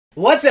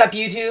What's up,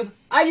 YouTube?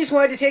 I just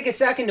wanted to take a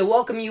second to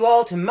welcome you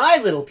all to my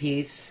little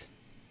piece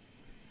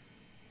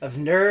of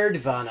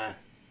Nerdvana.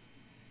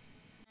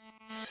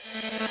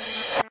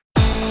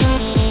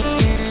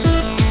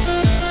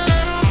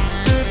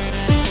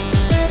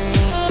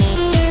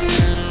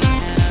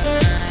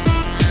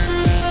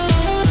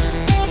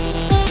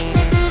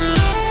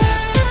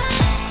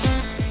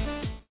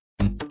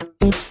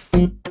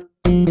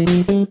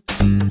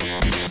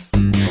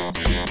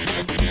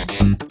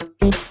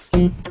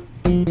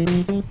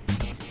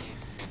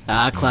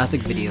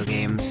 Classic video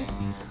games.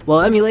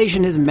 While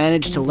emulation has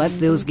managed to let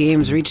those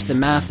games reach the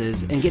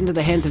masses and get into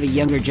the hands of a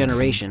younger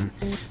generation,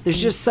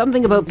 there's just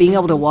something about being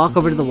able to walk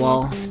over to the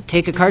wall,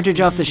 take a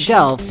cartridge off the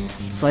shelf,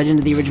 slide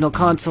into the original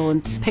console,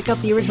 and pick up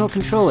the original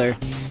controller,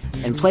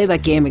 and play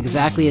that game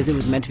exactly as it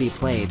was meant to be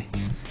played.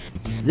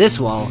 This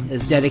wall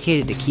is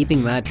dedicated to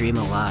keeping that dream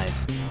alive.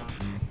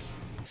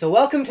 So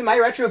welcome to my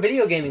retro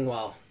video gaming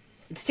wall.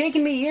 It's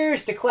taken me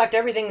years to collect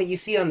everything that you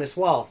see on this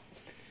wall.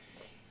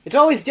 It's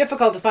always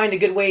difficult to find a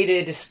good way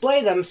to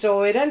display them,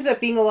 so it ends up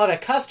being a lot of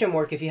custom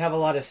work if you have a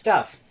lot of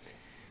stuff.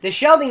 The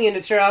shelving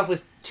units start off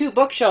with 2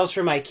 bookshelves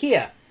from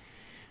IKEA.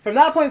 From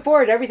that point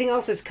forward, everything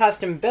else is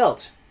custom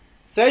built.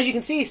 So as you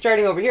can see,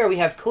 starting over here, we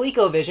have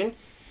ColecoVision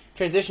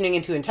transitioning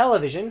into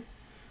Intellivision,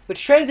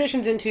 which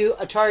transitions into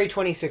Atari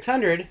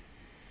 2600.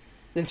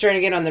 Then starting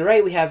again on the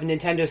right, we have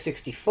Nintendo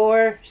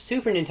 64,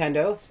 Super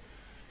Nintendo,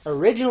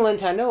 original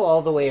Nintendo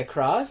all the way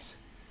across.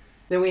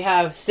 Then we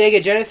have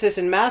Sega Genesis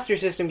and Master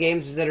System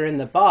games that are in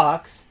the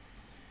box.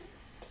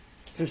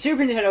 Some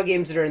Super Nintendo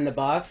games that are in the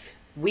box.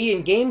 Wii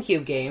and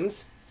GameCube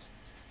games.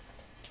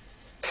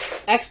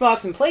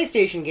 Xbox and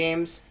PlayStation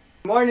games.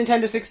 More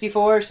Nintendo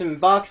 64, some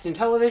boxed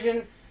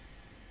Intellivision.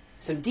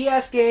 Some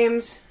DS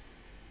games.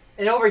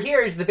 And over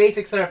here is the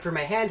basic setup for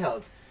my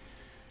handhelds.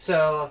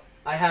 So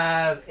I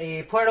have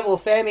a portable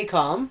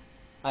Famicom.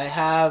 I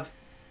have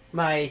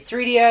my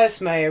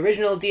 3DS, my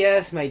original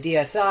DS, my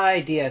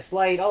DSi, DS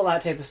Lite, all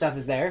that type of stuff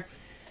is there. And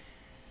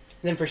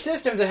then for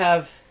systems, I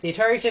have the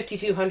Atari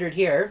 5200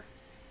 here.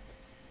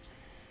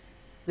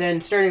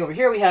 Then starting over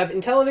here, we have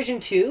Intellivision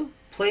 2,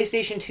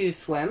 PlayStation 2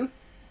 Slim,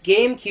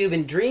 GameCube,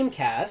 and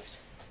Dreamcast.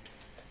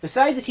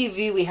 Beside the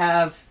TV, we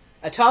have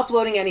a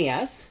top-loading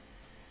NES,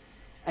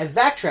 a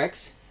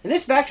Vectrex, and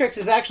this Vectrex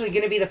is actually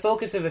going to be the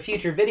focus of a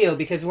future video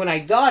because when I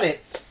got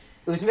it,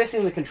 it was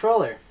missing the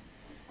controller.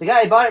 The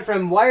guy bought it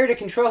from wired a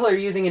controller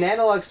using an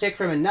analog stick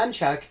from a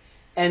nunchuck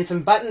and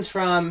some buttons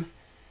from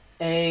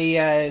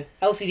a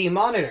LCD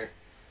monitor.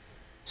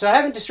 So I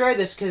haven't destroyed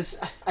this because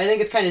I think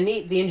it's kind of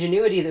neat, the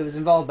ingenuity that was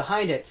involved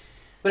behind it.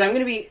 But I'm going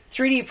to be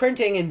 3D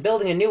printing and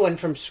building a new one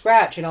from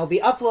scratch, and I'll be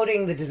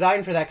uploading the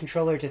design for that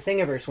controller to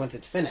Thingiverse once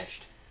it's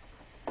finished.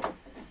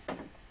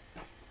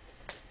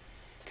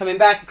 Coming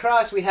back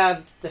across, we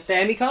have the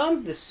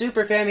Famicom, the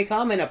Super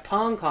Famicom, and a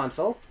Pong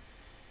console.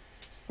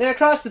 Then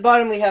across the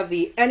bottom we have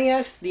the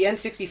NES, the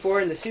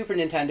N64, and the Super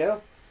Nintendo,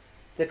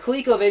 the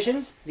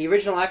ColecoVision, the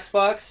original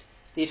Xbox,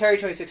 the Atari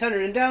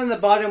 2600, and down the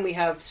bottom we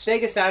have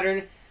Sega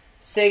Saturn,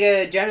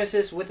 Sega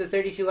Genesis with the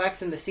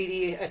 32X and the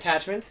CD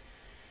attachments,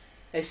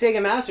 a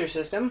Sega Master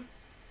System,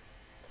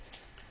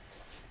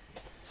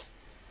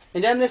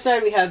 and down this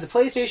side we have the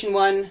PlayStation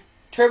 1,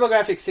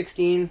 TurboGrafx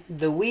 16,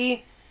 the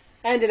Wii,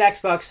 and an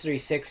Xbox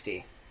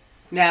 360.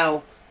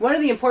 Now, one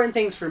of the important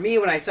things for me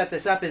when I set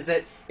this up is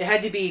that it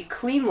had to be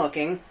clean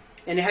looking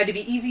and it had to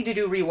be easy to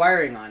do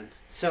rewiring on.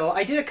 So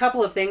I did a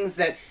couple of things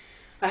that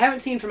I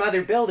haven't seen from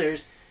other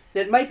builders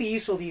that might be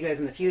useful to you guys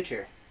in the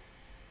future.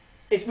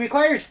 It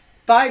requires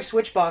 5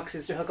 switch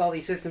boxes to hook all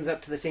these systems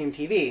up to the same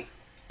TV,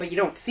 but you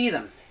don't see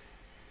them.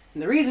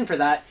 And the reason for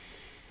that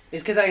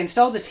is because I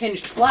installed this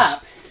hinged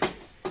flap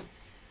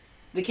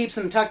that keeps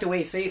them tucked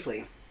away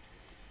safely.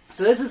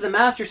 So this is the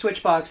master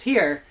switch box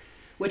here,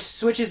 which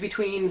switches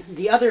between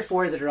the other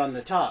 4 that are on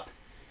the top.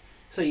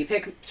 So you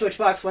pick switch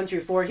box 1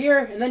 through 4 here,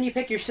 and then you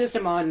pick your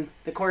system on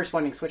the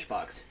corresponding switch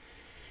box.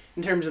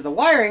 In terms of the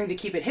wiring, to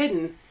keep it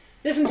hidden,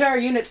 this entire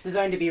unit's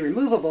designed to be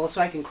removable,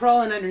 so I can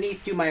crawl in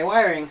underneath, do my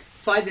wiring,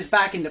 slide this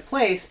back into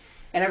place,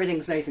 and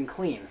everything's nice and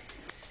clean.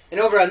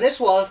 And over on this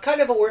wall, it's kind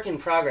of a work in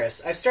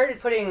progress. I've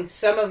started putting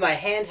some of my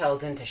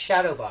handhelds into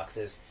shadow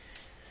boxes.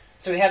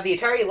 So we have the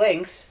Atari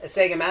Lynx, a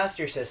Sega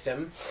Master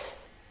System,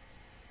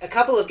 a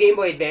couple of Game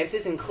Boy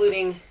Advances,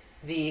 including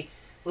the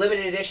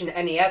limited edition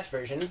NES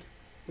version.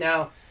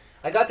 Now,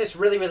 I got this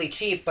really, really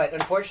cheap, but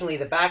unfortunately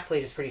the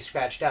backplate is pretty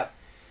scratched up.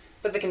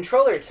 But the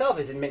controller itself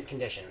is in mint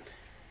condition.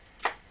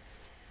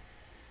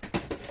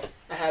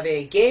 I have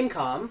a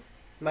Gamecom,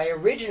 my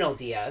original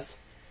DS,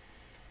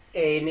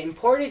 an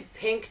imported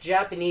pink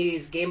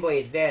Japanese Game Boy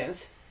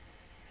Advance,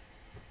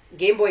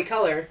 Game Boy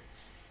Color,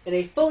 and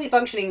a fully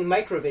functioning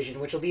Microvision,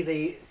 which will be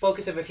the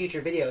focus of a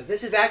future video.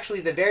 This is actually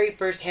the very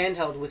first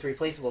handheld with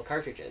replaceable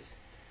cartridges.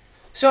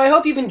 So I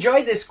hope you've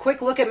enjoyed this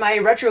quick look at my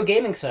retro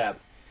gaming setup.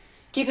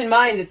 Keep in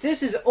mind that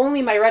this is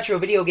only my retro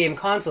video game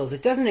consoles.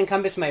 It doesn't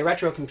encompass my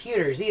retro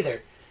computers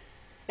either.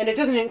 And it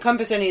doesn't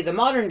encompass any of the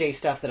modern day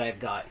stuff that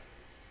I've got.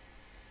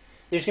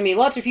 There's going to be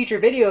lots of future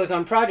videos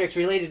on projects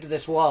related to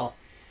this wall.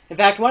 In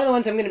fact, one of the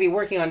ones I'm going to be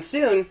working on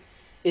soon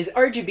is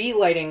RGB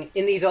lighting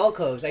in these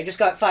alcoves. I just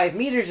got 5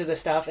 meters of the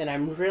stuff, and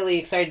I'm really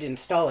excited to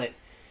install it.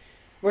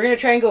 We're going to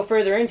try and go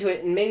further into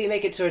it and maybe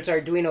make it so it's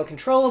Arduino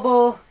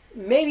controllable,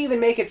 maybe even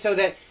make it so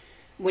that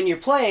when you're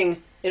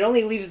playing, it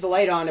only leaves the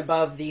light on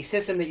above the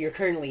system that you're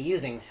currently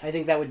using. I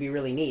think that would be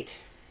really neat.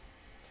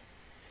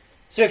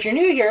 So if you're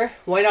new here,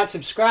 why not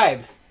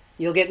subscribe?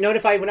 You'll get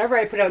notified whenever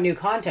I put out new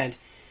content.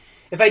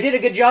 If I did a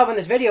good job on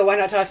this video, why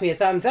not toss me a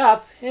thumbs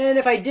up? And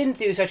if I didn't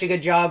do such a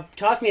good job,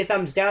 toss me a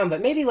thumbs down,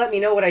 but maybe let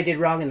me know what I did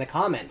wrong in the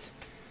comments.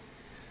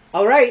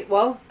 Alright,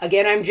 well,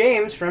 again, I'm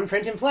James from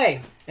Print and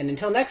Play. And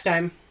until next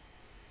time,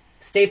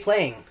 stay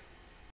playing.